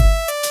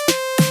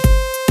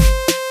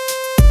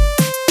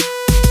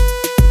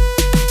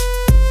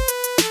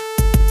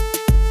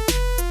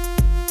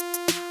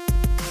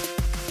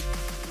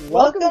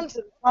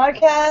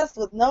podcast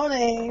with no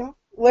name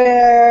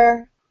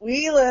where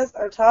we list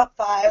our top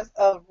fives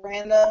of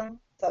random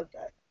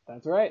subjects.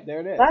 That's right. There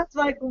it is. That's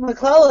Michael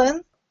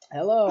McClellan.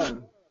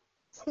 Hello.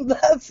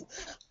 That's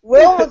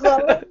Will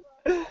McClellan.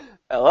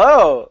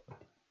 Hello.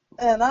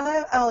 And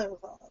I'm Emily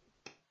McClellan.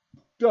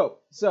 Go.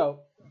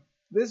 So,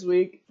 this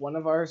week, one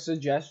of our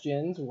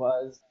suggestions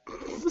was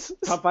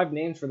top 5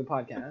 names for the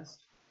podcast.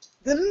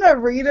 Didn't a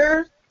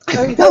reader? I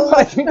think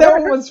that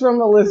one was from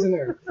a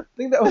listener. I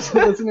think that was a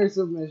listener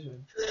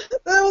submission.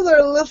 That was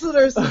our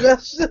listener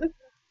suggestion.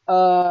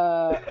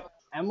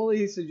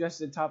 Emily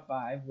suggested top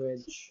 5,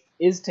 which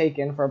is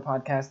taken for a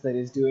podcast that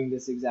is doing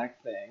this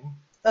exact thing.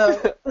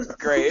 Oh,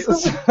 Great.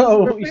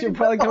 So we should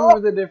probably come up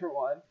with a different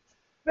one.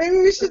 Maybe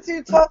we should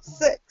do top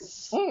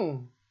 6.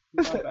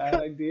 Not a bad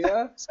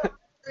idea.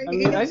 I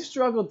mean, I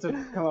struggled to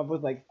come up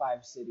with like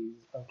 5 cities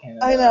of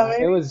Canada. I know.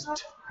 Maybe it was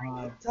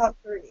top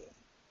 3.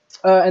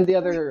 And the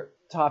other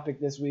topic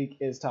this week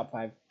is top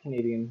 5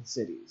 Canadian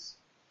cities.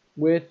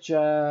 Which,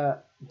 do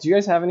you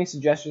guys have any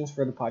suggestions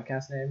for the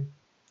podcast name?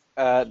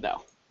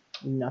 No.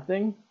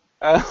 Nothing?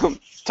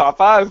 Top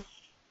 5.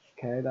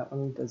 Okay, that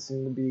one does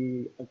seem to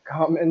be a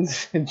common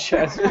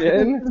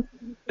suggestion.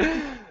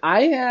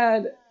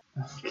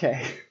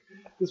 Okay,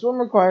 this one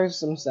requires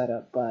some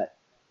setup, but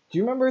do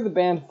you remember the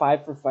band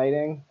Five for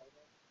Fighting?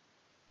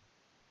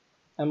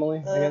 Emily?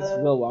 I guess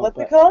Will won't. What's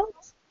it called?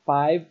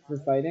 Five for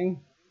Fighting?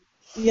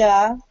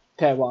 Yeah.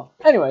 Okay, well,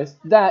 anyways,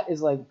 that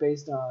is like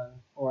based on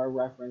or a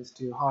reference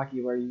to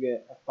hockey where you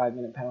get a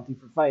 5-minute penalty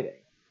for fighting.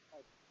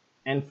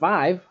 And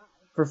 5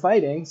 for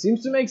fighting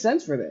seems to make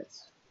sense for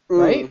this,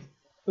 right?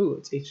 Ooh,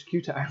 it's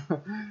HQ time.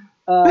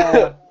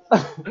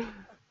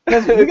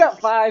 Because we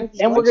got 5,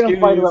 and we're going to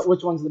fight about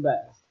which one's the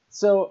best.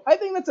 So I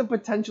think that's a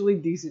potentially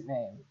decent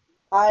name.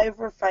 5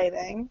 for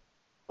fighting.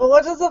 But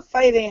what does the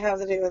fighting have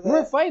to do with it?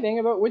 We're fighting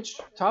about which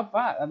top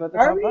 5, about the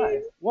Are top we?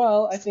 5.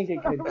 Well, I think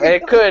it could.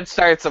 It could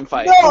start some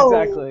fights. No!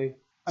 Exactly.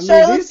 I mean,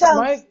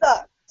 Charlottetown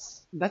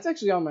sucks. That's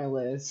actually on my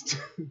list.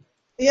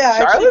 Yeah,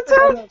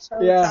 Charlottetown?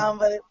 Charlottetown,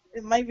 but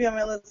it might be on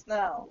my list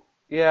now.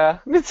 Yeah,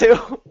 me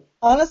too.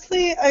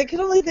 Honestly, I could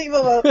only think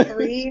of about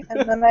 3,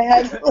 and then I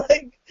had to,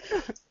 like,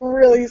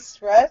 really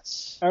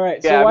stretch. All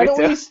right, so Yeah, why me don't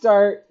too. we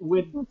start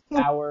with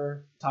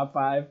our top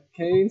 5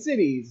 Canadian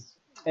cities?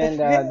 And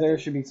there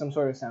should be some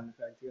sort of sound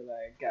effect here,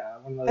 like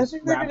one of I those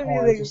think they're rap going to be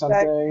horns the or exact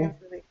something.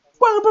 same.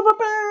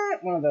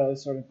 One of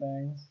those sort of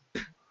things.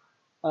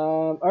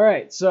 All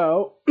right,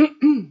 so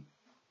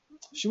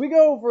should we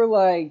go over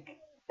like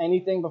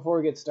anything before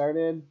we get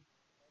started?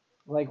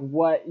 Like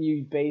what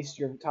you based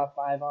your top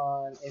 5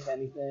 on, if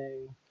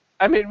anything?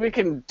 I mean, we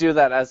can do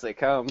that as they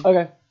come.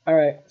 Okay, all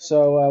right.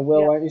 So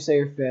Will, Yeah. why don't you say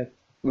your 5th?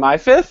 My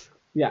 5th?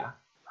 Yeah.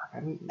 I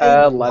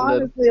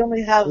London. honestly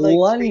only have, like,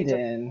 3 to...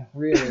 London,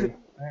 really?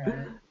 All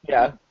right.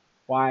 Yeah.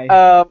 Why?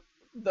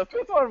 The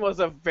 5th one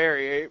was a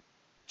very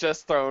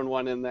just throwing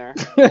one in there.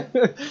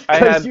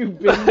 Because you've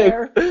been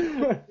there.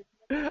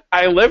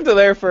 I lived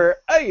there for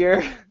a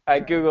year.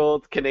 I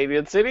googled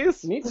Canadian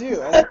cities. Me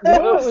too. And you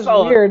know what was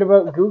weird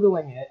about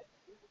Googling it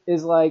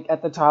is like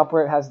at the top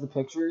where it has the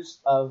pictures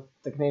of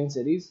the Canadian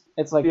cities.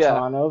 It's like Yeah.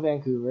 Toronto,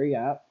 Vancouver,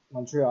 yeah,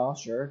 Montreal,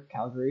 sure,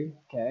 Calgary,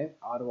 okay,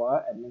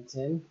 Ottawa,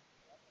 Edmonton.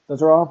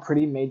 Those are all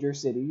pretty major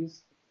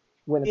cities.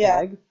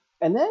 Winnipeg.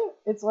 And then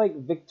it's like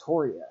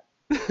Victoria,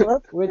 Well,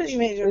 that's which pretty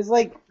major. is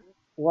like,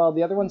 well,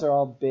 the other ones are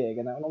all big,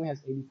 and that one only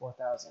has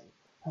 84,000.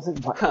 I was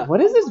like,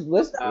 what is this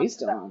list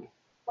based on?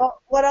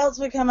 Well, what else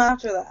would come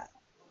after that?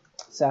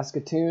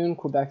 Saskatoon,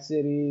 Quebec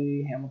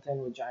City,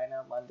 Hamilton,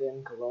 Regina,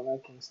 London,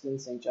 Kelowna, Kingston,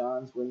 St.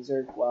 John's,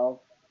 Windsor,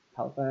 Guelph,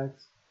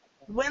 Halifax.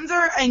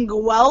 Windsor and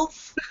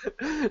Guelph?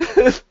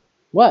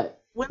 What?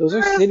 Windsor Those are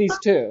is cities the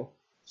too.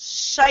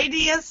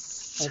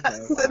 shittiest Okay,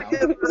 city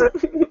in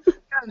the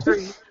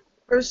country,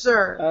 for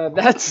sure.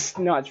 That's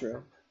not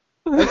true.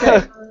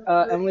 Okay,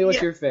 Emily,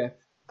 what's your 5th?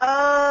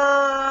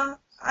 I'm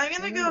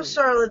gonna go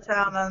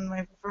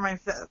Charlottetown for my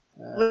 5th,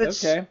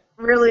 which Okay.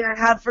 really I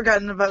had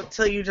forgotten about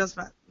till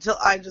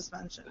I just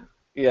mentioned.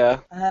 Yeah.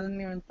 I hadn't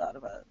even thought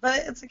about it,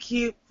 but it's a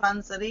cute,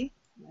 fun city,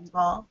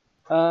 small.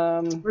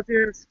 What's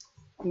yours?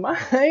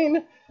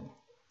 Mine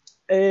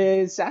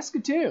is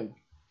Saskatoon,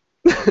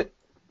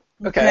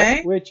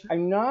 Okay. which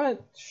I'm not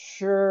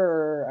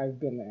sure I've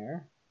been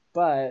there,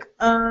 but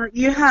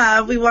You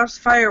have. We watched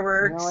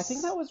fireworks. no, I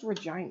think that was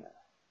Regina.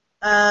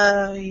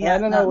 Yeah. I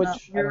don't know which. I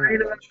You're don't right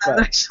know about which, that,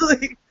 but-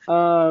 actually.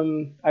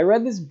 I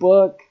read this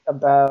book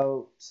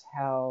about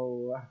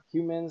how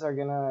humans are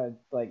gonna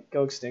like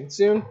go extinct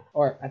soon,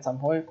 or at some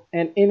point.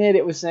 And in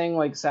it was saying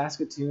like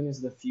Saskatoon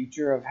is the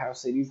future of how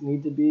cities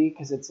need to be,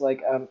 because it's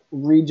like a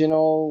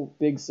regional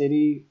big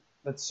city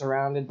that's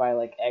surrounded by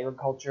like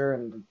agriculture,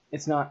 and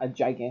it's not a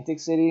gigantic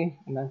city,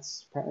 and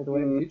that's apparently the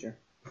way of the future.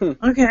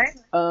 Okay.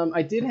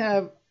 I did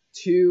have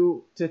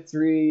 2 to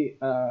 3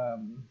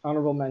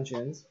 honorable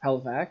mentions.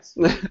 Halifax.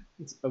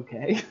 It's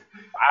okay.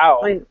 Wow.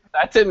 Wait.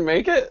 That didn't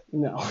make it?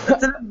 No.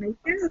 Did it make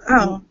it?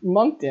 Oh.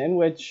 Moncton,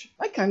 which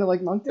I kind of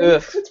like Moncton.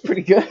 Ugh. It's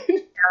pretty good.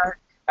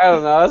 I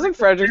don't know. I was in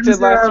Fredericton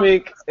last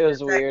week. It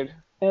was weird.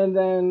 And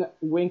then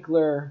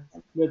Winkler,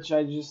 which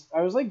I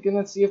was like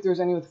gonna see if there's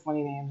any with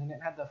funny names, and it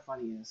had the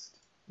funniest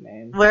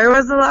name. Where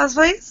was the last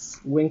place?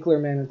 Winkler,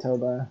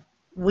 Manitoba.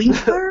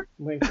 Winkler?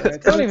 Winkler.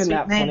 It's That's not a even sweet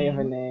that funny of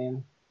a name.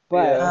 name.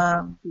 But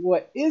Yeah.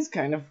 what is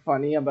kind of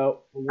funny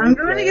about I'm going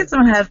to Winkler? get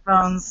some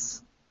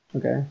headphones.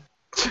 Okay.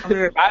 I'll be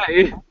right back.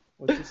 Hi.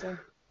 What'd you say?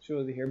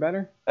 Should we hear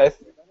better?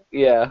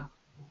 Yeah.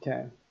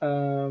 Okay.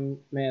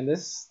 Man,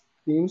 this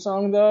theme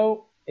song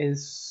though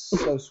is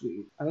so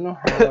sweet. I don't know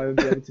how I would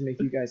be able to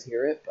make you guys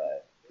hear it,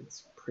 but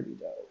it's pretty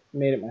dope.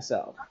 Made it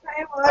myself.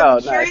 Okay, well,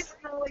 I'm curious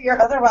to know what your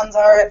other ones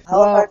are. If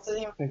Halifax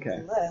didn't even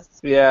okay. on the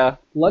list. Yeah.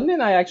 London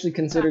I actually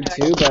considered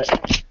too,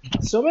 but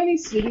so many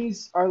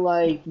cities are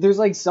like, there's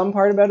like some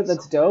part about it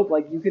that's dope.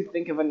 Like you could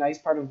think of a nice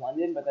part of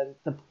London, but then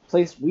the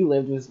place we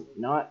lived was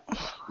not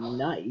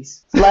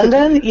nice.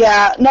 London?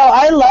 Yeah. No,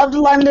 I loved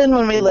London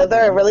when we lived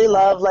there. I really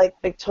loved like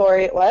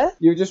Victoria. What?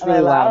 You were just Am really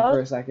I loud loud? for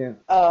a second.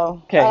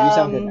 Oh. Okay, you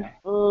sound good now.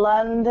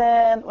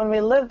 London, when we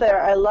lived there,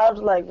 I loved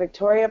like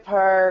Victoria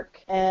Park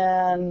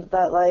and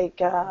that like,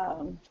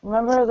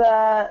 remember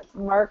that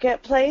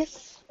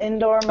marketplace?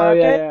 Indoor market? Oh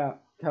yeah.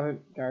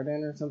 Covent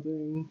Garden or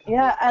something.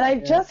 Yeah, and I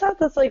just had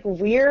this like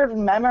weird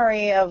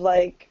memory of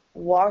like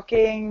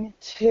walking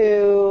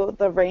to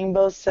the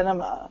Rainbow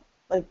Cinema,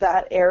 like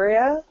that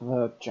area.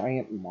 The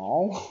giant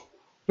mall.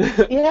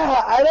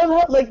 Yeah, I don't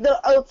know, like the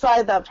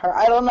outside that part.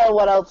 I don't know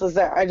what else is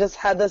there. I just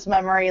had this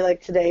memory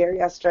like today or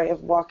yesterday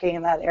of walking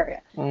in that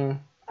area.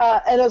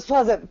 And it was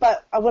pleasant.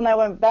 But when I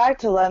went back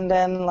to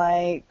London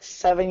like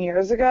 7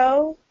 years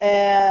ago,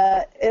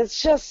 it's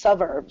just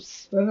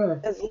suburbs.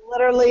 It's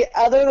literally,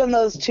 other than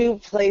those two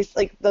places,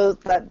 like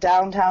that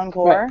downtown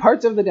core. Right,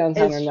 parts of the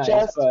downtown are it's nice,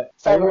 just but I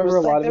suburbs. remember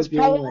a lot of There's it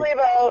being probably like...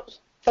 about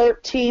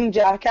 13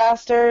 Jack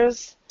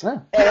Astors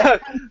Ah.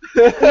 and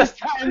these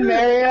time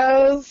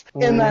Marios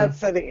in that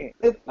city.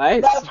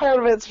 Nice. That part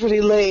of it's pretty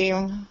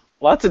lame.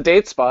 Lots of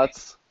date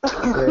spots.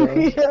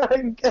 Yeah,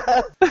 I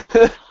guess.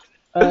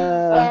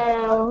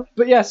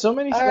 But yeah, so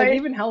many, like right.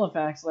 even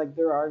Halifax, like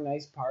there are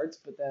nice parts,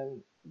 but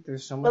then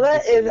there's so much. Well,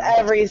 that to is see.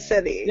 every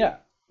city. Yeah.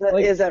 That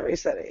Like- is every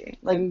city.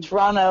 Like and-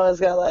 Toronto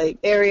has got like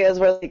areas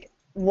where like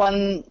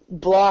one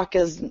block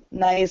is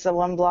nice and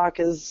one block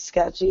is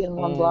sketchy and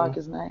one block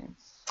is nice.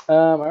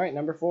 All right,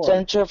 number 4.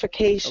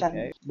 Gentrification.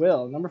 Okay,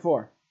 Will, number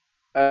 4.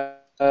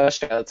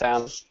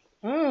 Charlottetown.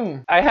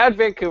 Mm. I had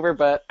Vancouver,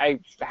 but I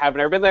have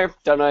never been there.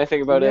 Don't know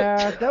anything about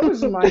Yeah, it. that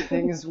was my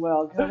thing as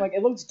well. Because I'm like,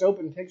 it looks dope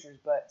in pictures,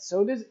 but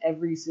so does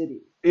every city.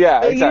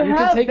 Yeah, But exactly. You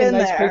have can take a been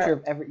nice there. picture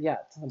of every, to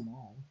the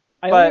mall.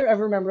 I But- only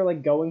ever remember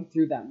like going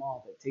through that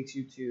mall that takes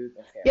you to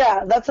the fair.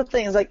 Yeah, that's the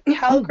thing. It's like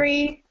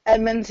Calgary,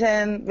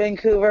 Edmonton,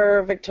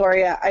 Vancouver,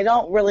 Victoria. I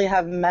don't really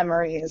have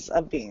memories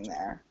of being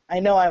there. I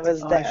know I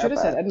was Oh, there. I should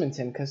have said but...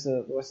 Edmonton because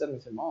the West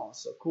Edmonton Mall is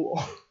so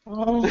cool.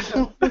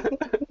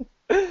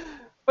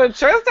 But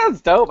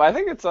Charlottetown's dope. I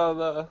think it's on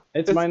the.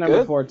 It's my number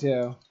good. 4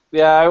 too.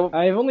 Yeah,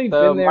 I've only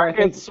the been there. I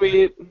market think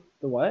suite.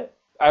 the what?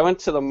 I went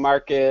to the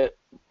market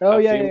Oh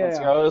a yeah, few yeah, months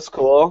yeah. ago. It was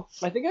cool.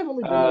 I think I've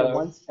only been there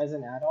once as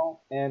an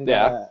adult, and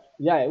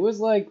it was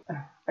like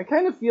I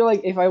kind of feel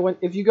like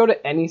if you go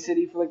to any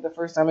city for like the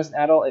first time as an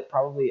adult, it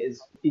probably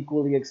is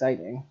equally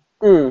exciting.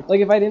 Like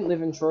if I didn't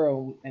live in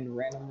Truro and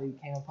randomly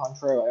came upon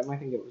Truro, I might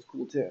think it was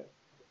cool too.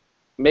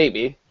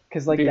 Maybe.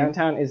 Because like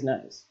downtown is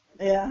nice.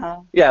 Yeah.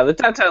 Yeah, the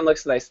downtown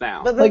looks nice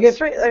now. But Like, the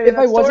if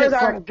I stores wasn't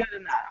aren't good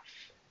enough.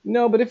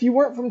 No, but if you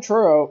weren't from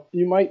Truro,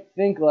 you might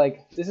think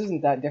like this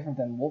isn't that different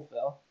than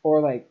Wolfville,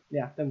 or like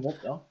than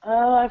Wolfville.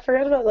 Oh, I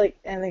forgot about like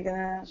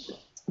Antigonish.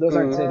 Those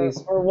aren't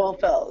cities. Or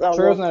Wolfville. No,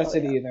 Truro's not a Wolfville,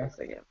 city yeah. either.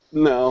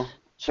 No.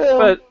 True.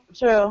 But-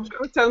 True.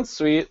 Charlottetown's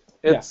sweet.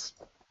 It's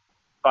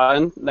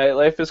fun.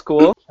 Nightlife is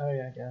cool. Oh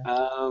yeah, yeah.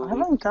 I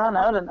haven't gone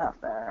out enough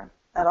there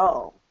at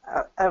all.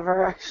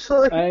 Ever,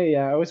 actually.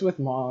 I was with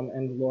Mom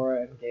and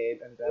Laura and Gabe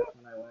and Beth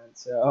when I went,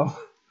 so.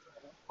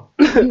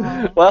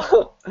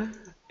 Well,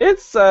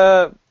 it's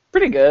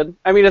pretty good.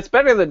 I mean, it's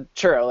better than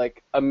Churro,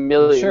 like a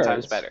million Sure,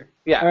 times it's- better.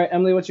 Yeah. All right,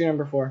 Emily, what's your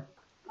number 4?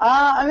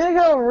 I'm going to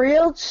go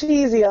real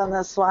cheesy on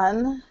this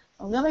one.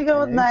 I'm going to go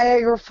with Okay.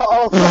 Niagara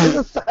Falls. I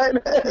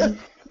decided.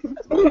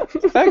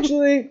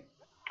 Actually,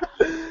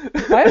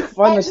 I had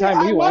fun the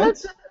time we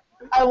went.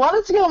 I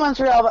wanted to go to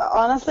Montreal, but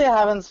honestly, I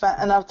haven't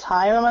spent enough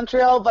time in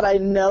Montreal, but I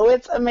know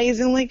it's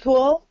amazingly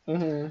cool.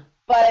 Mm-hmm.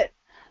 But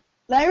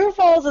Niagara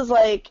Falls is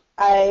like,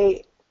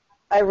 I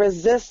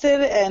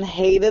resisted and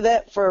hated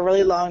it for a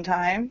really long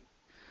time.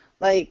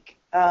 Like,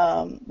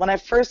 when I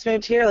first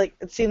moved here, like,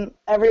 it seemed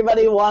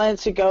everybody wanted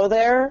to go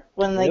there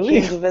when they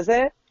Really? came to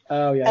visit.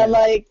 Oh yeah. And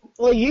like,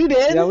 well, you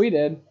did. Yeah, we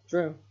did.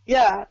 True.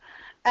 Yeah.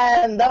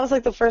 And that was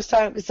like the first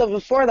time. So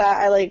before that,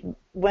 I like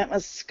went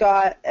with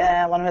Scott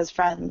and one of his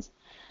friends.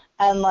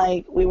 And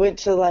like, we went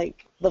to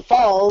like the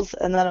falls,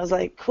 and then it was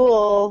like,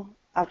 cool.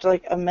 After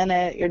like a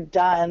minute, you're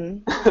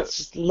done. It's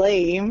just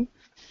lame.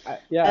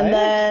 And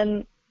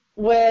then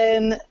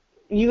when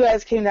you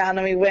guys came down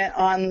and we went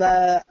on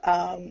the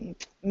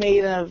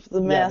Maiden of the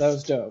Mist. Yeah, that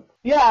was dope.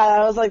 Yeah, I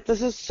was like,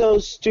 this is so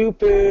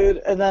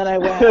stupid. And then I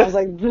went, I was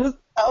like,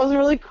 that was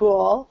really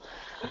cool.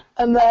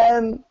 And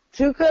then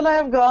Tuca and I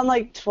have gone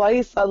like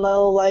twice on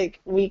little like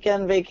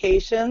weekend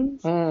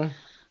vacations, Mm.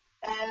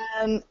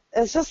 and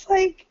it's just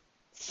like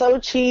so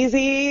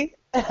cheesy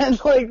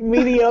and like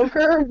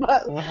mediocre,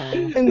 but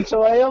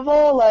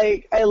enjoyable.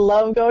 Like I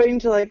love going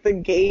to like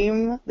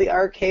the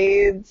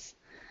arcades,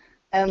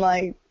 and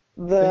like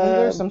Isn't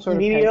there some the sort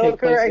of pancake mediocre,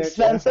 place there, too?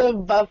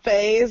 expensive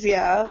buffets.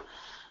 Yeah,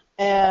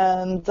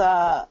 and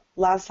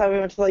last time we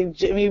went to like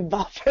Jimmy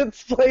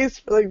Buffett's place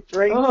for like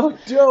drinks. Oh,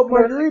 dope,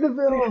 Or,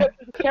 Margaritaville.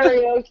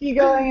 karaoke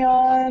going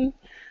on,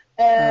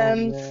 Oh,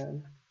 and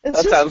man. it's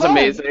That just sounds fun.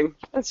 amazing.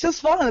 It's just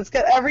fun. It's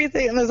got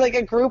everything, and there's like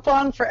a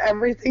Groupon for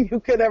everything you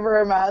could ever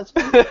imagine.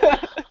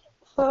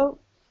 So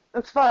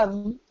it's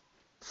fun,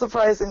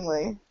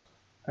 surprisingly.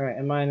 All right,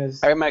 and mine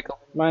is... All right, Michael.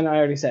 Mine, I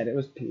already said, it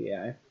was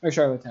PEI. Or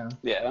Charlottetown.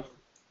 Yeah.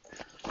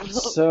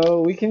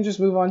 So we can just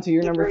move on to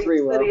your number Great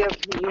 3, Will. city of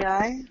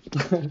PEI.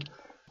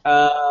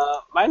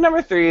 My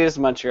number 3 is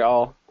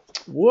Montreal.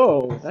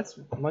 Whoa, that's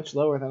much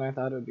lower than I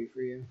thought it would be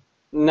for you.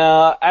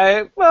 No,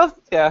 been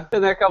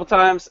there a couple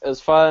times. It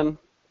was fun.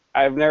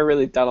 I've never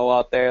really done a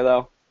lot there,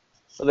 though.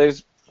 So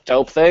there's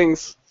dope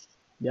things.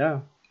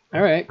 Yeah.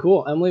 All right,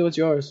 cool. Emily, what's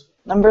yours?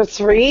 Number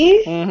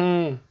 3.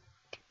 Mm-hmm.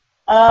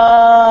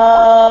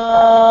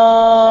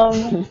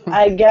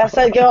 I guess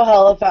I'd go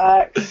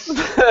Halifax.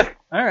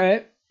 All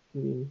right.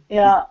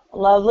 Yeah,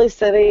 lovely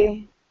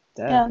city.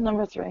 That. Yeah,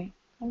 number 3.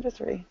 Number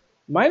 3.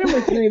 My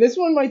number 3, this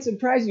one might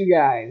surprise you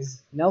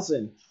guys.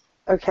 Nelson.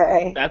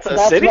 Okay. That's a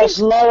city? Much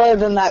lower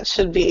than that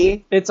should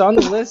be. It's on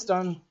the list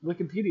on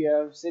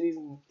Wikipedia of cities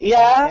in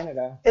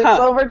Canada. It's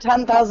over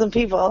 10,000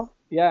 people.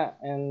 Yeah,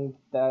 and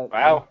that...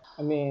 Wow.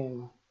 I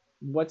mean,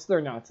 what's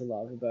there not to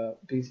love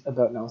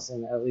about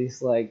Nelson, at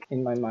least, like,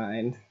 in my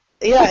mind?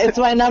 Yeah, it's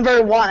my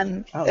number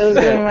 1. Oh, it was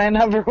shit. going to be my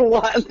number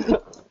 1.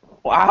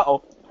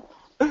 Wow.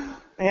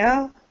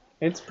 Yeah.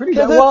 It's pretty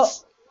dope. Well,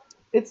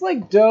 it's,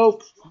 like,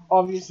 dope,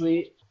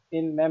 obviously,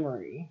 in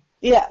memory.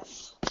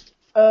 Yes.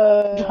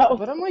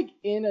 But I'm like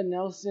in a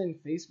Nelson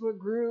Facebook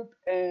group,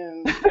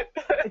 and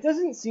it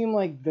doesn't seem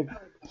like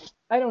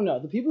I don't know,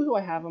 the people who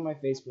I have on my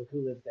Facebook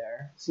who live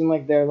there seem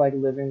like they're like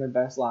living their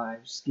best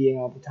lives, skiing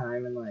all the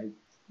time, and like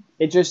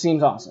it just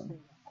seems awesome.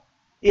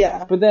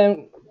 Yeah. But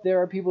then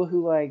there are people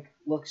who like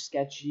look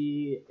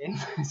sketchy in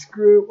this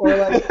group, or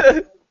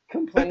like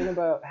complain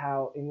about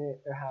how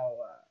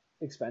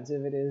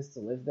expensive it is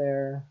to live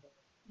there.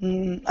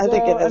 I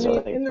think it is.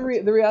 Really in the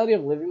reality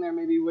of living there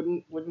maybe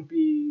wouldn't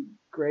be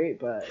great,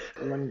 but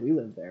when we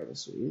lived there, it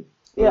was sweet.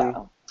 Yeah.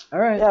 All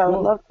right. Yeah, cool. I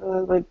would love to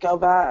like go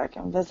back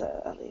and visit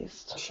at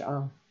least.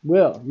 Sure.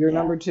 Will, you're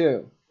number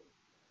 2.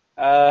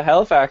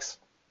 Halifax.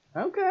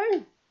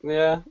 Okay.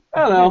 Yeah.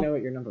 I I don't know. know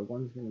what your number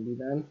 1 is going to be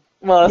then.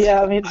 Well,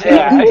 Yeah, me too.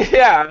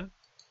 yeah.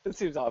 It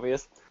seems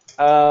obvious.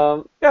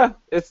 Yeah,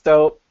 it's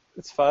dope.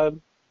 It's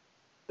fun.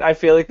 I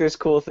feel like there's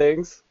cool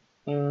things.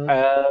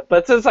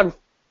 But since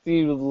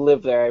you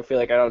live there, I feel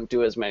like I don't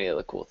do as many of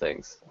the cool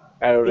things.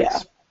 I don't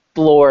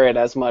explore it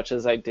as much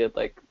as I did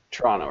like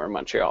Toronto or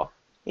Montreal.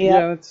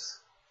 Yeah.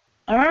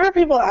 I remember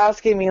people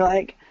asking me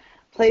like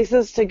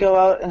places to go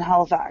out in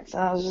Halifax,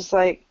 and I was just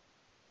like,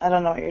 I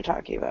don't know what you're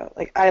talking about.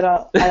 Like I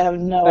have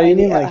no idea. You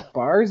mean like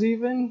bars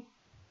even?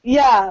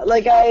 Yeah,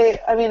 like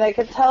I mean I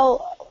could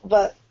tell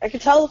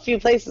a few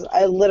places.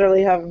 I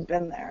literally haven't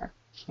been there.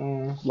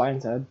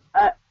 Lion's Head.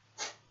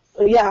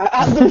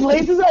 Yeah, the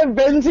places I've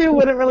been to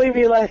wouldn't really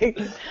be like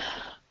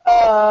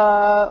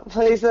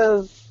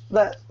places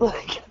that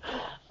like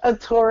a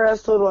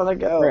tourist would want to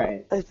go.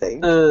 Right. I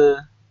think.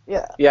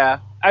 Yeah. Yeah,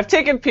 I've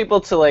taken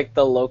people to like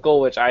the local,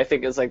 which I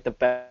think is like the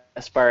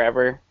best bar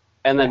ever,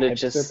 and then it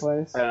just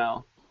place? I don't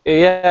know.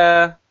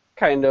 Yeah,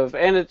 kind of,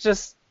 and it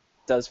just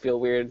does feel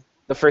weird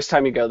the first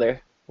time you go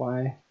there.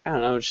 Why? I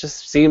don't know. It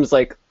just seems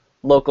like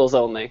locals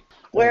only.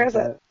 Where is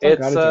it?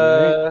 It's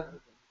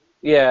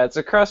yeah, it's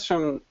across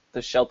from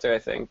the shelter, I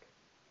think.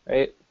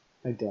 Right?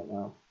 I don't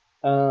know.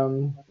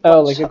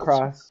 Like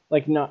across,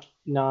 like not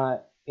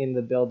in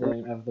the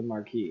building of the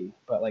marquee,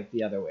 but like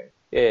the other way.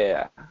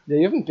 Yeah.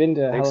 You haven't been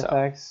to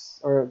Halifax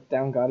or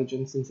down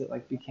Gottingen since it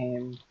like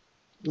became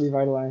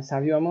revitalized,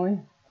 have you, Emily?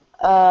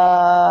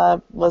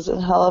 Was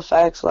it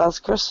Halifax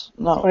last Christmas?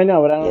 No. I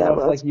know, but I don't know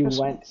if like you Christmas.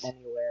 went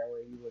anywhere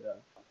where you would have.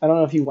 I don't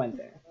know if you went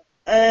there.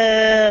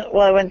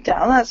 Well, I went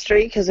down that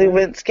street because we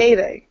went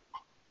skating.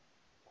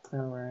 Oh,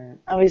 right.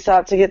 And we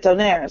stopped to get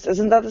donaires.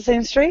 Isn't that the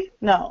same street?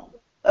 No.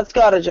 That's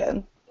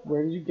Gottingen.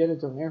 Where did you get a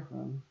donaire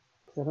from?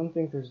 Because I don't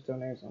think there's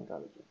donaires on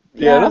Gottingen.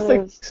 Yeah, I don't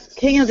think.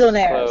 King of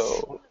Donaires.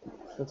 So.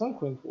 That's on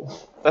Quinpool.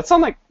 That's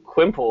on like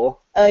Quimpool.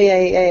 Oh,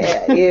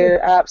 yeah. You're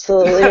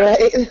absolutely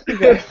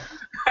right.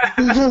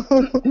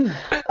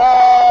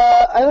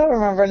 I don't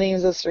remember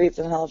names of streets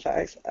in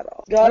Halifax at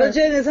all.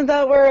 Gottingen, isn't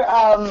that where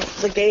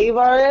the gay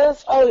bar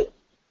is? Oh,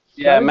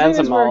 yeah, Gottingen Men's is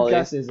and where Molly.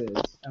 Gus's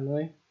is,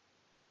 Emily.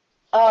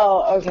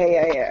 Oh,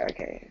 okay, yeah,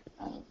 okay.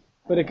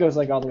 But it goes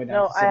like all the way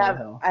down to City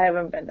Hill. I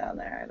haven't been down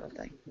there, I don't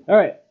think. All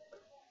right.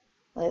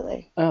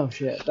 Lately. Oh,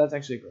 shit. That's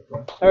actually a great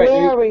one. All right,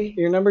 Where are we?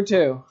 You're number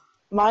 2.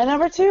 My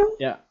number 2?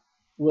 Yeah.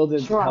 Will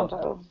did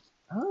Toronto.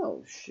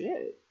 Oh,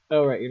 shit.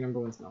 Oh, right, your number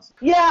one's Nelson.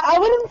 Yeah, I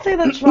wouldn't say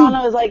that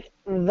Toronto is like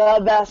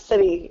the best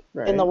city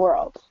in the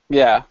world.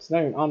 Yeah. It's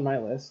not even on my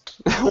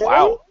list. Really?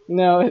 Wow.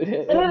 No,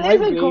 it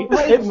might is a be.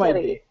 great It might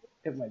city. be.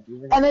 It might be.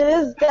 And it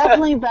is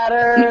definitely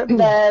better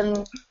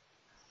than,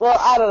 well,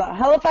 I don't know.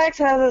 Halifax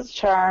has its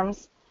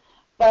charms,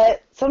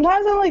 but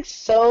sometimes I'm like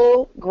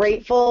so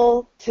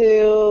grateful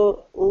to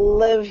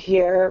live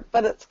here,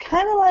 but it's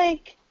kind of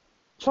like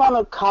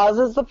Toronto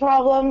causes the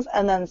problems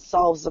and then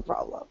solves the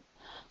problem.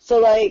 So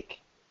like,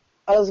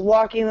 I was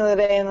walking the other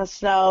day in the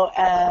snow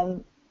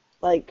and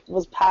like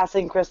was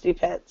passing Christie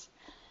Pitts,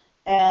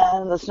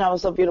 and the snow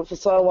was so beautiful.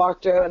 So I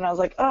walked through and I was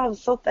like, oh, I'm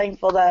so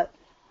thankful that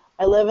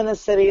I live in a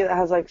city that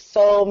has like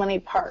so many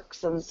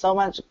parks and so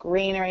much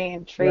greenery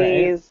and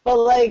trees. Right. But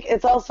like,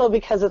 it's also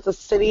because it's a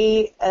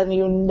city and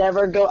you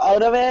never go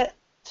out of it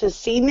to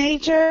see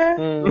nature.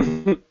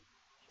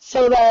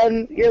 So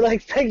then you're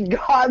like, thank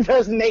God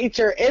there's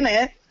nature in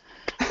it,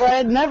 where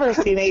I'd never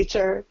see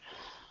nature.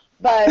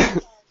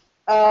 But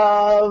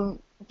I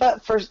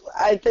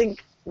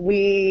think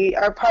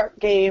our park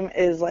game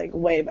is like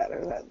way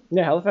better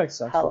than Halifax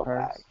sucks.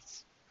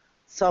 Halifax.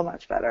 So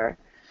much better.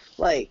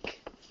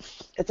 Like,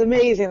 it's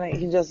amazing that you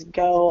can just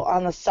go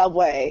on the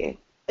subway.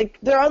 Like,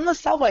 they're on the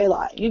subway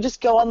line. You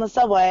just go on the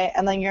subway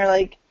and then you're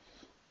like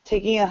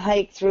taking a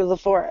hike through the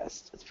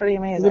forest. It's pretty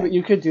amazing. Yeah, but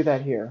you could do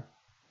that here.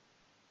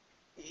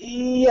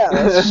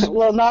 Yeah,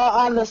 well, not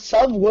on the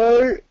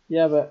subway.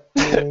 Yeah, but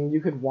I mean,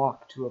 you could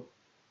walk to a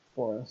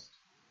forest.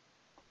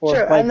 Or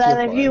True, and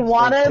then if you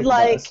wanted,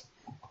 like,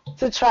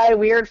 to try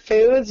weird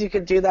foods, you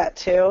could do that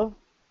too.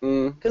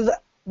 Because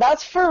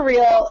that's for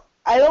real.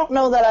 I don't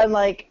know that I'm,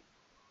 like,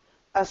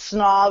 a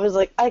snob. Is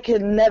like, I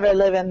could never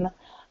live in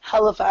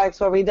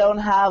Halifax where we don't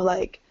have,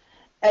 like,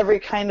 every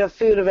kind of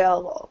food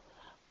available.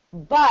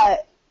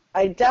 But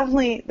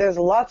there's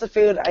lots of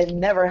food I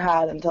never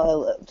had until I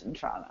lived in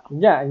Toronto.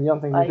 Yeah, and you don't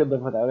think you could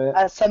live without it?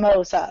 A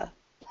samosa.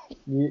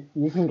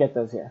 You can get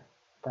those here.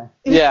 Okay.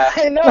 Yeah.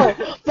 I know,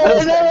 but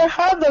I never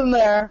had them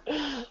there.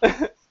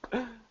 That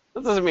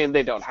doesn't mean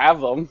they don't have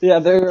them. Yeah,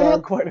 there are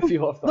quite a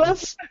few of them.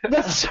 That's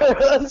true,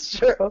 that's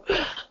true.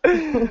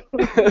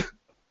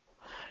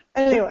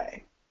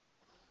 Anyway.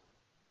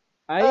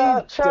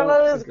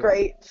 Toronto is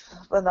great,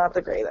 but not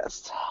the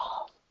greatest.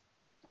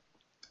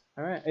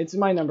 Alright, it's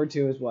my number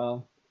 2 as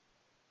well.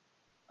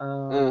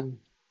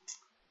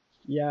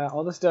 Yeah,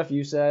 all the stuff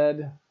you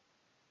said,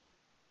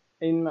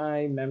 in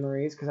my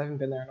memories, because I haven't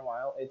been there in a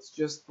while, it's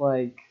just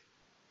like,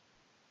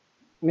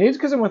 maybe it's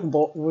because I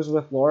was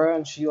with Laura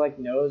and she like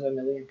knows a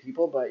million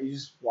people, but you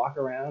just walk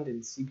around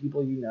and see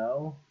people you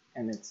know,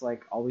 and it's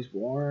like always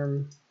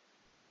warm.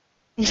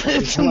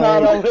 It's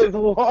not always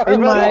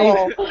warm at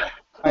all.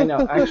 I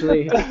know,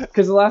 actually,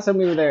 because the last time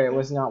we were there, it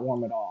was not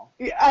warm at all.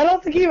 I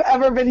don't think you've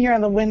ever been here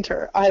in the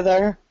winter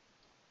either.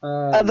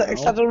 No.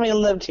 Except when we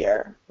lived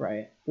here.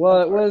 Right.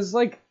 Well, it was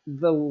like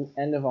the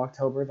end of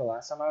October the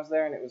last time I was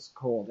there, and it was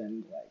cold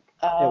and like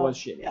it was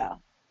shitty. Yeah.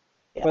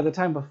 But the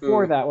time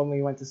before that, when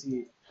we went to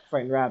see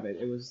Frightened Rabbit,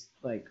 it was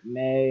like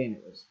May, and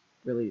it was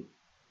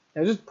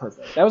just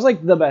perfect. That was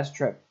like the best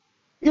trip.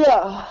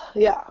 Yeah.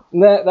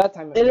 That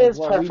time it is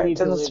perfect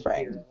in the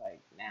spring. Here,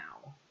 like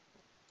now.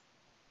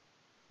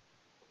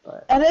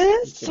 But and it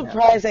is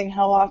surprising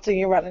how often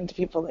you run into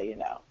people that you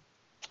know,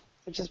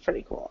 which is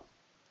pretty cool.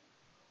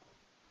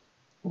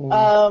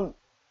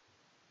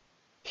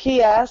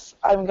 P.S.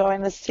 I'm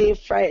going to see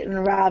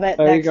Frightened Rabbit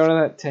next you going to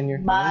that 10-year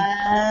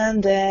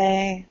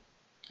Monday.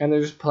 And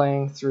they're just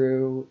playing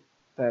through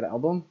that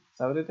album? Is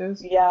that what it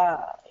is? Yeah.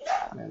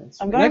 Man,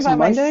 I'm going by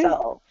Monday?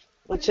 myself,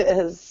 which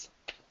is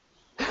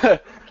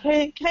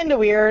kind of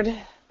weird.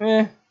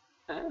 Is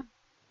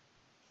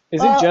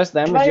it just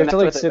them, or do you have to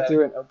like sit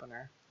through an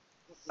opener?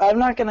 I'm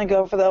not going to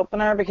go for the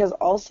opener because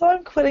also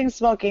I'm quitting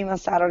smoking the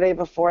Saturday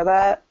before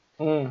that.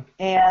 And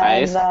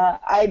nice.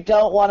 I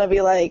don't want to be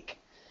like,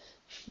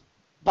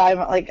 I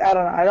don't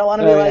know. I don't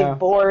want to be like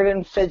bored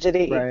and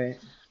fidgety. Right.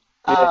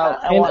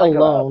 And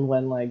alone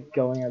when like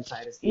going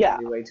outside is the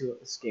only way to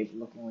escape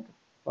looking like a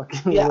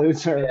fucking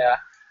loser. Yeah.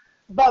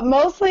 But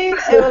mostly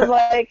it was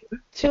like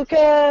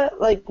Tuca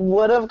like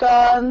would have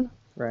gone.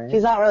 Right.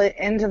 He's not really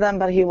into them,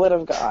 but he would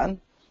have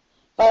gone.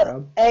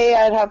 But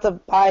I'd have to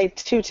buy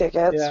 2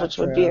 tickets, which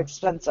would be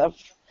expensive.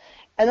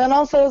 And then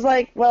also it was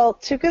like, well,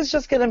 Tuca's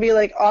just going to be,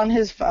 like, on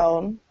his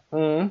phone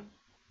for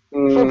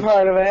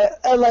part of it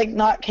and, like,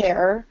 not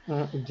care.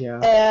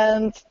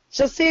 And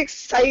just the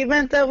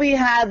excitement that we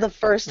had the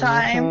first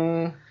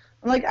time.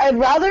 Like, I'd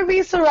rather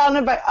be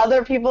surrounded by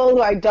other people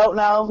who I don't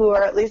know who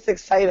are at least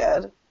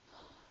excited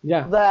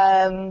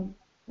than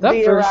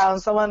be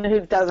around someone who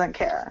doesn't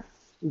care.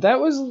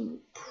 That was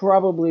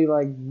probably,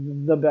 like,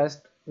 the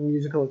best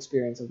musical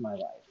experience of my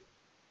life.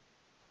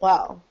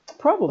 Wow.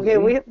 Probably.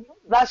 Okay,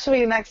 that should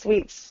be next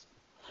week's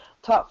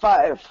top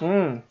 5.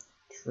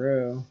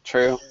 True.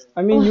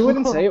 I mean, you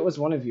wouldn't say it was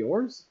one of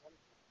yours?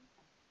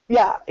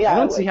 Yeah. I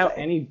don't see how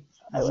any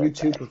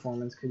U2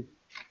 performance could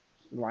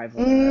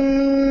rival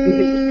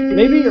that.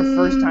 Maybe your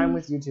first time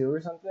with U2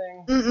 or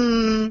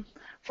something?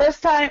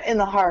 First time in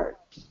the heart.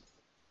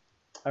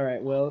 All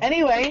right, well.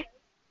 Anyway,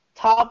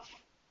 Top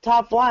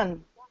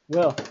one.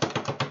 Will.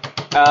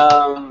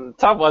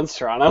 Top one's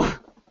Toronto.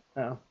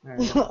 Oh, all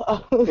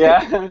right.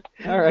 Yeah.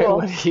 All right, Cool.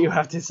 what do you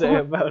have to say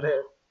about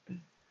it?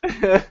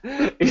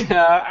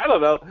 Yeah, I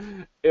don't know.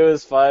 It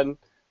was fun.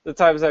 The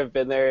times I've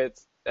been there,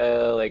 it's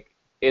like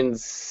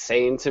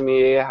insane to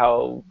me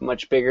how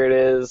much bigger it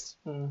is.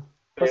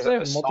 Plus, they have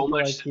There's so multiple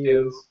much to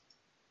IKEAs.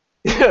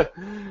 do.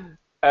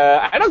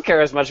 I don't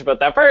care as much about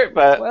that part,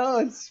 but Well,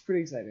 it's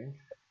pretty exciting.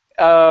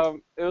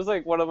 it was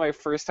like one of my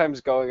first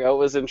times going out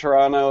was in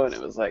Toronto, and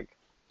it was like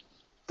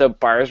the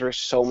bars were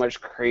so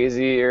much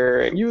crazier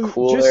and You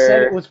cooler. just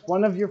said it was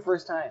one of your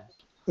first times.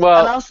 And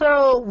Well,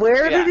 also,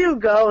 where yeah. did you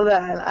go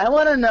then? I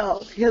want to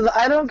know because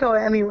I don't go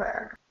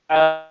anywhere.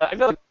 I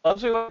feel like the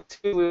clubs we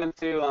went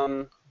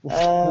to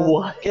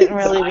What? Getting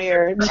really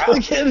weird.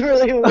 Getting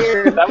really is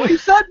weird. that what you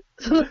said?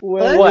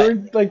 When What? you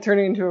were like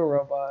turning into a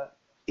robot.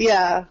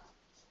 Yeah.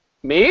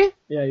 Me?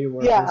 Yeah, you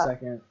were Yeah. for a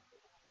second.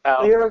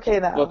 Oh, You're okay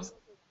now. whoops.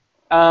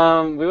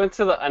 We went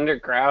to the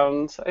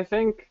Underground, I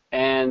think,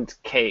 and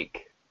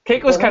Cake.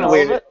 Cake was kind of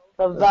weird.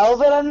 The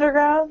Velvet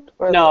Underground?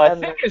 Or No, the I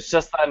think it's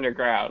just the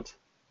Underground.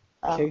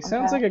 Oh, Cake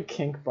sounds okay. like a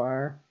kink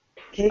bar.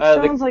 Cake the-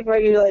 sounds like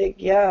what you like,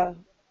 yeah.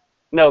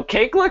 No,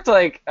 Cake looked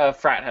like a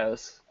frat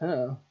house.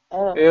 Oh.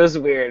 Oh. It was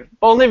weird.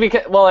 Only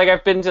because, well, like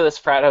I've been to this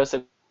frat house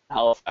in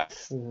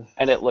Halifax, Ugh.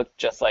 and it looked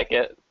just like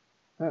it,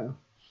 Oh.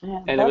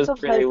 Man, and it that's was a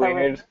pretty place I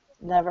weird. would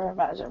never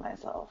imagine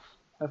myself.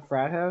 A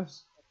frat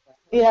house?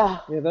 Yeah.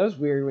 Yeah, that was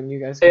weird when you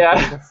guys Yeah.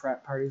 went to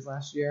frat parties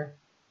last year.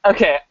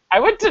 Okay, I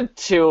went to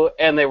 2,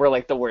 and they were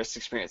like the worst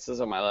experiences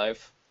of my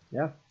life.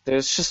 Yeah. It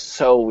was just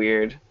so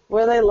weird.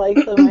 Were they like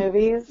the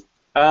movies?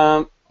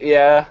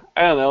 Yeah,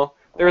 I don't know.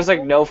 There was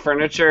like no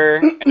furniture,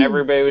 and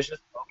everybody was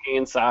just smoking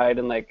inside,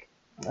 and like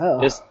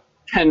Oh. just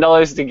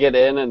 $10 to get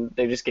in, and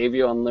they just gave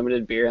you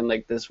unlimited beer and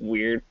like this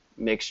weird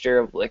mixture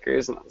of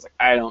liquors, and I was like,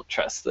 I don't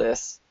trust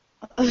this.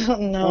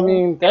 No. I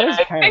mean, that is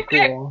I kind of think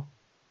they- cool.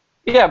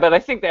 Yeah, but I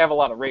think they have a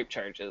lot of rape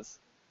charges.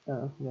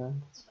 Oh, yeah.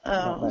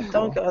 Oh, that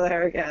don't cool. go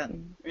there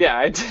again. Yeah,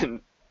 I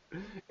didn't.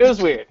 It was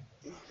weird.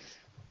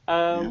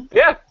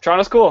 Yeah,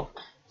 Toronto's cool.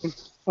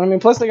 I mean,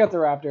 plus they got the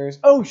Raptors.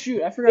 Oh,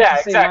 shoot, I forgot Yeah,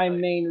 to say my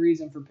exactly. main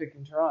reason for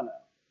picking Toronto.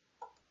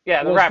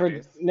 Yeah, the Was for-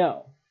 Raptors.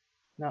 No.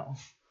 Oh,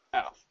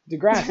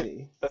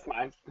 Degrassi. that's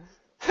mine.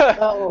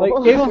 Oh. Like,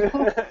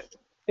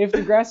 if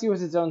Degrassi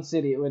was its own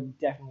city, it would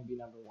definitely be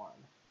number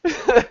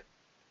one.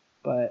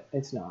 But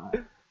it's not.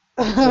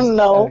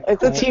 No,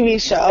 it's a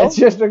TV show. It's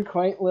just a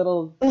quaint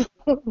little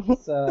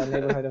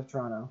neighborhood of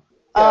Toronto.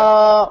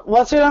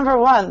 What's your number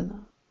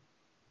one?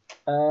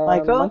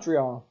 Michael?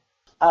 Montreal.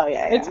 Oh,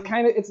 yeah. It's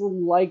it's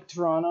like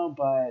Toronto,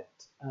 but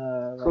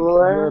like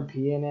Cooler?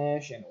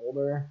 European-ish and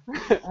older.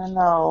 I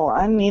know.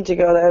 I need to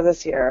go there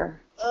this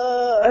year.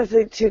 I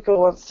think Tuco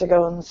wants to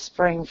go in the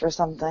spring for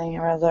something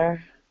or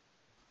other.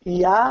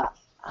 Yeah.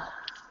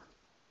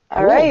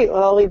 All right.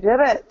 Well, we did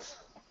it.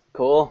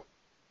 Cool.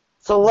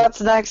 So what's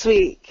next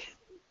week?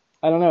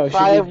 I don't know. Should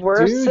 5 we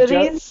worst do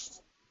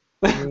cities?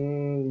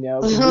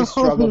 No, 'cause we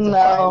struggled to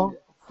No.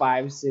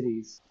 find 5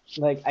 cities.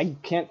 Like, I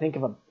can't think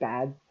of a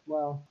bad.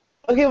 Well,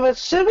 Okay, but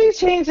should we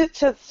change it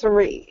to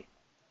 3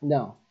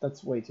 no,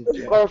 that's way too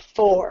weird. or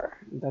 4?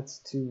 That's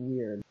too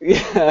weird.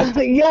 Yeah.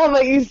 Yeah,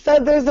 but you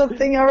said there's a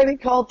thing already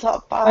called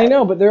top 5. I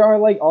know, but there are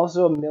like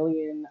also a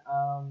million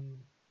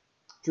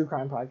true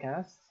crime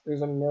podcasts.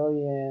 There's a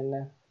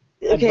million.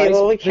 Okay, advice-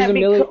 well there's a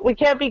million- we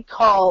can't be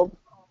called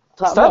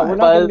top Stop No, 5. we're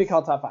not going to Buzz. be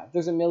called top 5.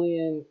 There's a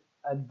million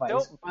advice.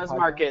 Don't buzz podcasts.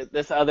 market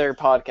this other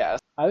podcast.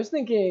 I was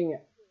thinking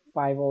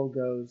 5-0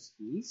 goes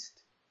east.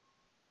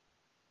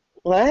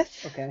 What?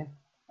 Okay.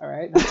 All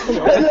right.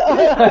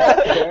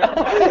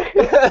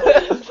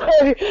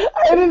 Sorry,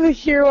 I didn't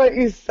hear what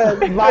you said.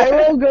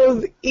 Viral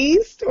goes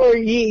east or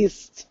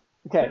yeast?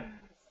 Okay.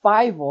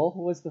 Fievel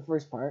was the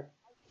first part.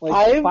 Like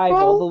Fievel?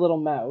 Fievel, the little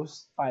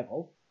mouse.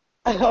 Fievel.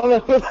 I don't know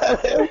who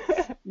that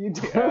is. You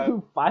do Yeah. know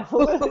who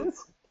Fievel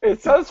is?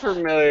 It sounds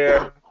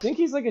familiar. I think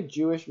he's like a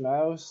Jewish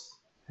mouse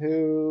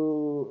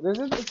who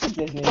it's a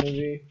Disney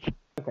movie.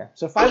 Okay,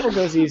 so Fievel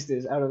Goes East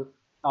is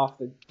off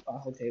the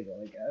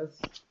table, I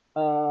guess.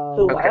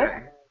 Who what?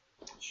 Okay.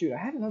 Shoot, I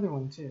had another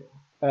one too.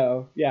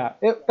 Oh yeah,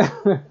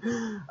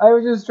 I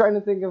was just trying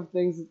to think of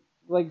things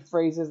like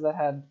phrases that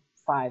had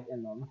 5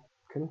 in them.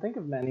 Couldn't think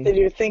of many. Did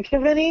you think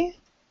of any?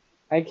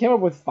 I came up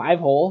with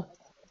 5-hole,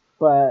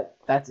 but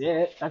that's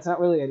it. That's not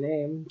really a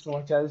name so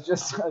much as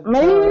just a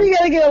Maybe term. we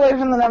gotta get away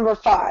from the number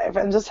 5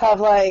 and just have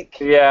like,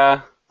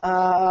 Yeah.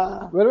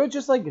 What about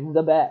just like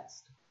the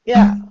best?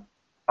 yeah,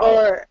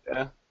 or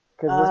Yeah.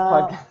 Because this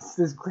podcast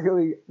is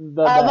clearly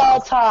the of best. all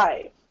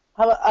time.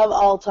 How about of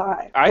all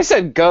time? I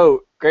said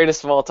GOAT,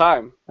 greatest of all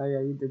time. Oh yeah,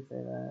 you did say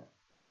that.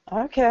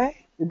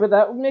 Okay. But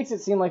that makes it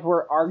seem like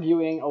we're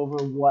arguing over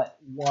what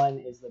one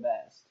is the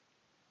best.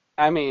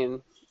 I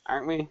mean,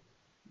 aren't we?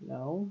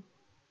 No.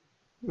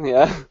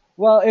 Yeah.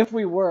 Well, if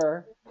we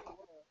were,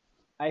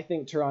 I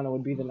think Toronto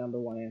would be the number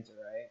one answer,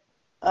 right?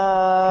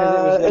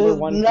 it was number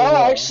 1 no, for Will.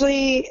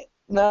 actually,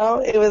 no.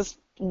 It was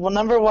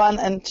number 1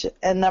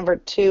 and number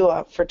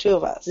 2 for 2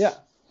 of us. Yeah,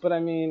 but I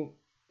mean,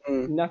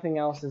 nothing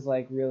else is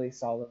like really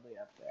solidly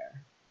up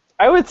there.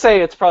 I would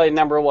say it's probably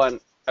number one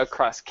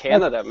across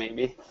Canada,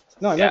 maybe.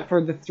 No, I meant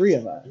for the three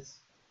of us.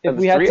 For If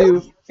the we had three to, of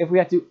us? if we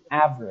had to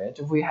average,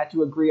 if we had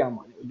to agree on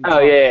one, it would be. Oh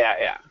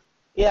yeah.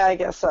 Yeah, I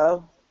guess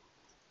so.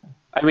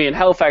 I mean,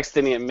 Halifax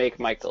didn't even make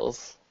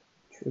Michael's.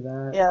 True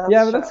that. Yeah,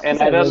 Yeah, but that's that's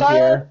true. And I live don't-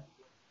 here.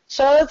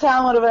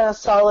 Charlottetown would have been a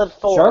solid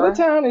 4.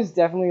 Charlottetown is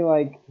definitely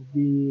like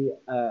the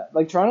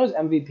like Toronto's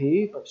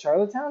MVP, but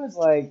Charlottetown is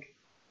like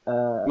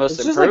Most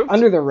it's just like improved?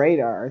 under the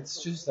radar.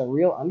 It's just a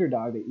real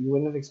underdog that you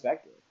wouldn't have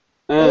expected.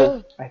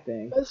 Mm. I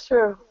think. That's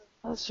true.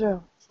 That's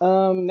true.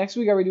 Next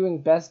week are we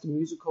doing best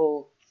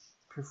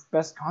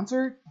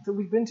concert that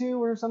we've been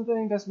to or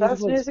something? Best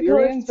Best musical musical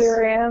experience?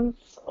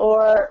 experience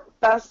or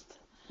best.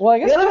 Well, I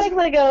We guess gotta best- make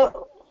like a.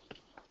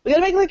 We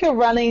gotta make like a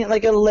running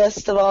like a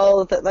list of all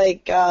of the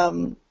like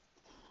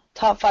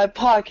top 5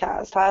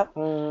 podcasts. Huh?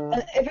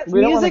 And if it's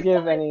we don't want to music,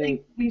 give then I any.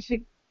 think we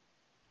should.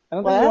 I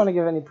don't think What? we want to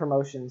give any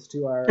promotions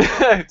to our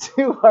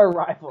to our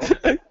rivals.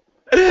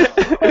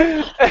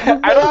 I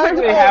don't think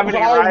they have any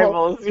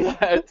Rival. rivals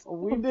yet.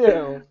 We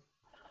do.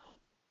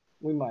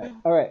 We might.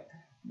 All right.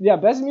 Yeah,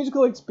 best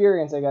musical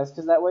experience, I guess,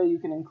 because that way you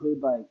can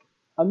include like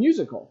a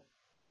musical,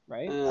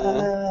 right?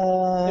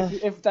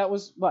 If that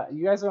was what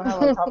you guys don't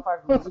have a top 5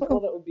 musical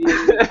that would be in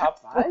the top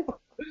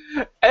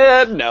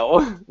 5.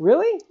 No.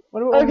 Really?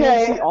 What about when we Okay.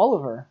 went to see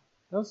Oliver?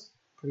 That was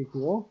pretty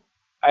cool.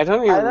 I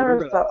don't even I never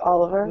remember saw that. I'm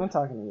Oliver. not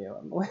talking to you,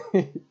 Emily.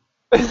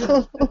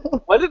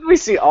 When did we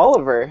see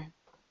Oliver?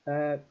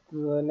 At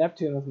the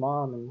Neptune with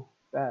Mom and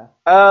Beth.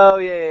 Oh,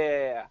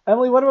 yeah.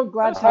 Emily, what about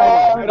Glad Oh,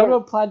 Tidings? What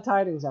about Plaid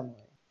Tidings, Emily?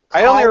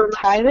 I only remember.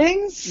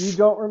 Tidings? You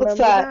don't remember What's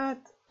that?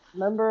 that?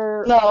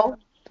 Remember? No.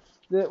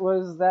 It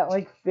was that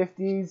like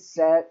 50s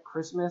set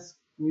Christmas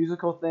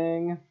musical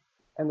thing,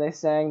 and they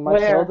sang Where?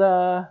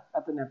 Matilda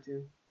at the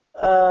Neptune.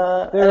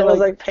 And They're it was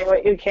like- like pay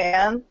what you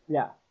can,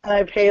 Yeah, and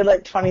I paid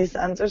like 20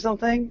 cents or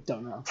something.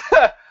 don't know.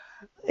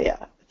 Yeah,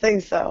 I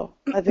think so.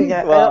 I think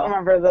I Well- don't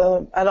remember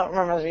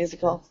the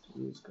musical,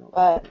 Musical.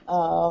 but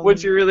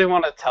Would you really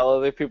want to tell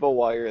other people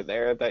while you're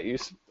there that you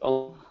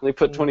only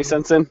put 20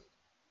 cents in?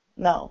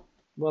 no.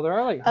 Well, there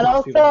are like. And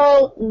homeless people.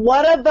 also,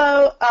 what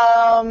about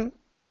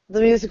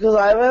the musicals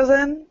I was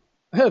in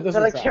Those that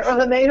are I can't trash.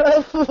 remember the name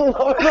of?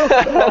 What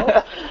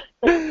was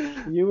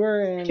it You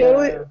were in.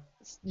 called?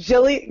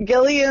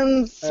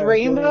 Gillian's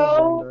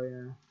Rainbow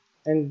yeah.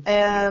 And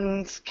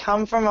and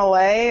Come From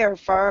Away or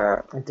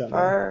Far. I don't know.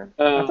 Far.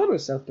 I thought it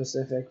was South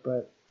Pacific,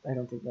 but I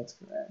don't think that's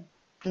correct.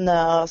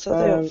 No,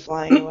 something Um, with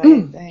Flying Away,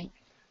 I think.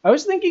 I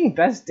was thinking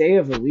best day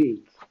of the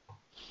week.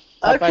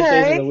 Top 5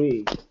 days of the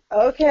week.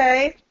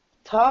 Okay.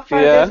 Top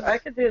 5 Yeah. days. I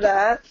could do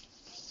that.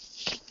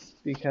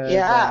 Because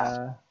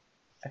Yeah.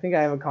 I think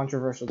I have a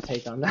controversial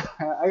take on that.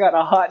 I got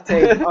a hot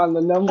take on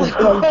the number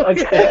one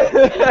best day.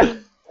 Okay.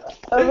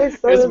 I'm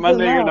excited Is to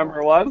Monday your know.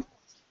 number one?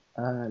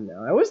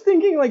 No, I was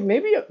thinking like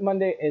maybe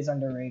Monday is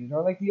underrated,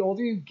 or like the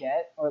older you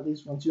get, or at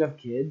least once you have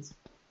kids,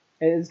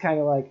 it's kind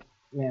of like,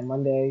 man,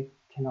 Monday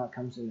cannot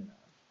come soon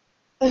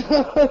enough.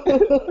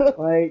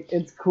 Like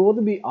it's cool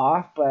to be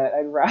off, but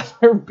I'd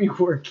rather be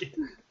working.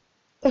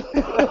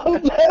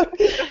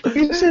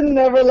 You should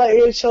never let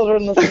your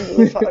children listen to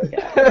this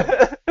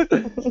podcast.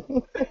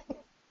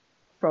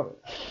 Probably.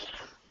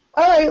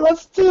 All right,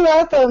 let's do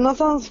that then. That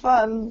sounds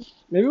fun.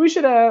 Maybe we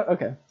should have.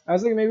 Okay, I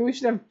was thinking maybe we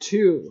should have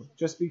 2,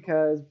 just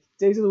because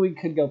days of the week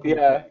could go pretty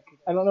Yeah. quick.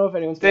 I don't know if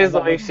anyone's. Days of the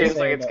gonna have week much to seems say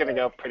like it's about going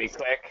to it. go pretty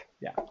quick.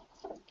 Yeah.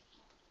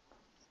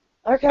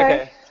 Okay.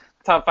 Okay.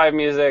 Top 5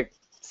 music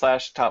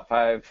 / top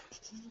 5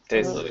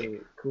 days of the week.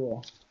 Sweet,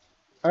 cool.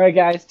 All right,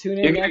 guys, tune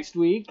in You can- next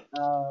week.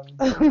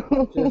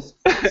 Just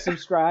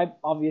subscribe,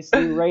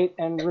 obviously, rate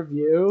and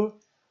review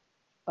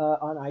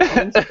on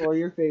iTunes for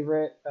your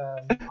favorite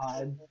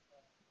pod.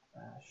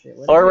 Shit,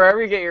 what is Or it?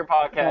 wherever you get your Oh,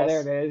 podcast.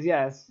 there it is.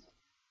 Yes.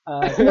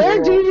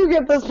 Where do you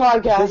get this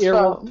podcast the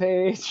Earwolf from?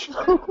 page?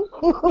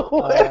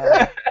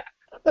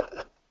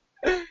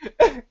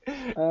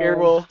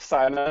 Earwolf,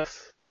 sign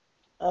us.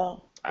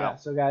 Oh. Yeah.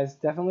 So, guys,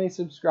 definitely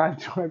subscribe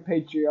to our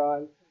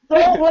Patreon.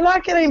 No, we're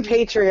not getting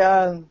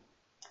Patreon.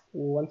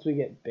 Once we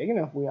get big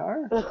enough, we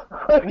are.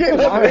 Okay,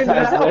 but right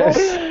now, monetize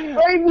this.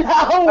 right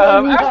now,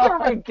 we're After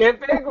not. we get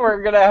big,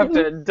 we're going to have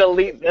to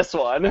delete this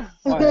one.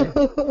 Why?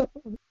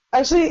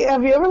 Actually,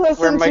 have you ever Where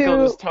listened Michael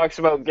to? just talks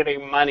about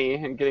getting money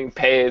and getting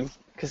paid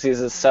because he's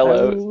a I'm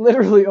sellout.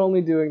 literally only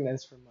doing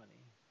this for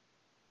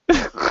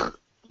money.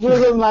 For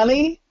the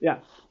money? Yeah.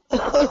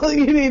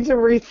 You need to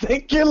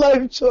rethink your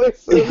life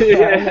choices.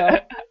 Yeah.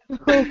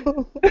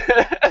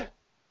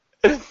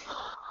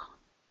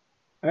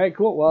 All right,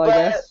 cool. Well, I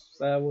But- guess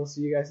we'll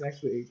see you guys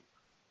next week.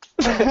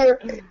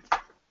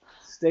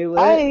 Stay lit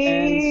Bye.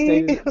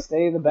 and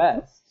stay the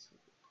best.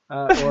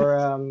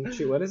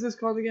 Shoot, what is this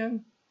called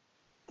again?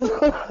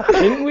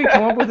 Didn't we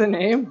come up with a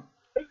name?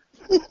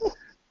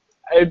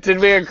 Did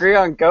we agree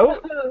on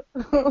goat?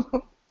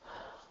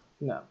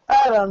 No.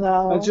 I don't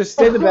know. Let's just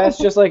stay the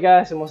best, just like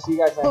us, and we'll see you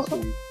guys next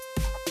week.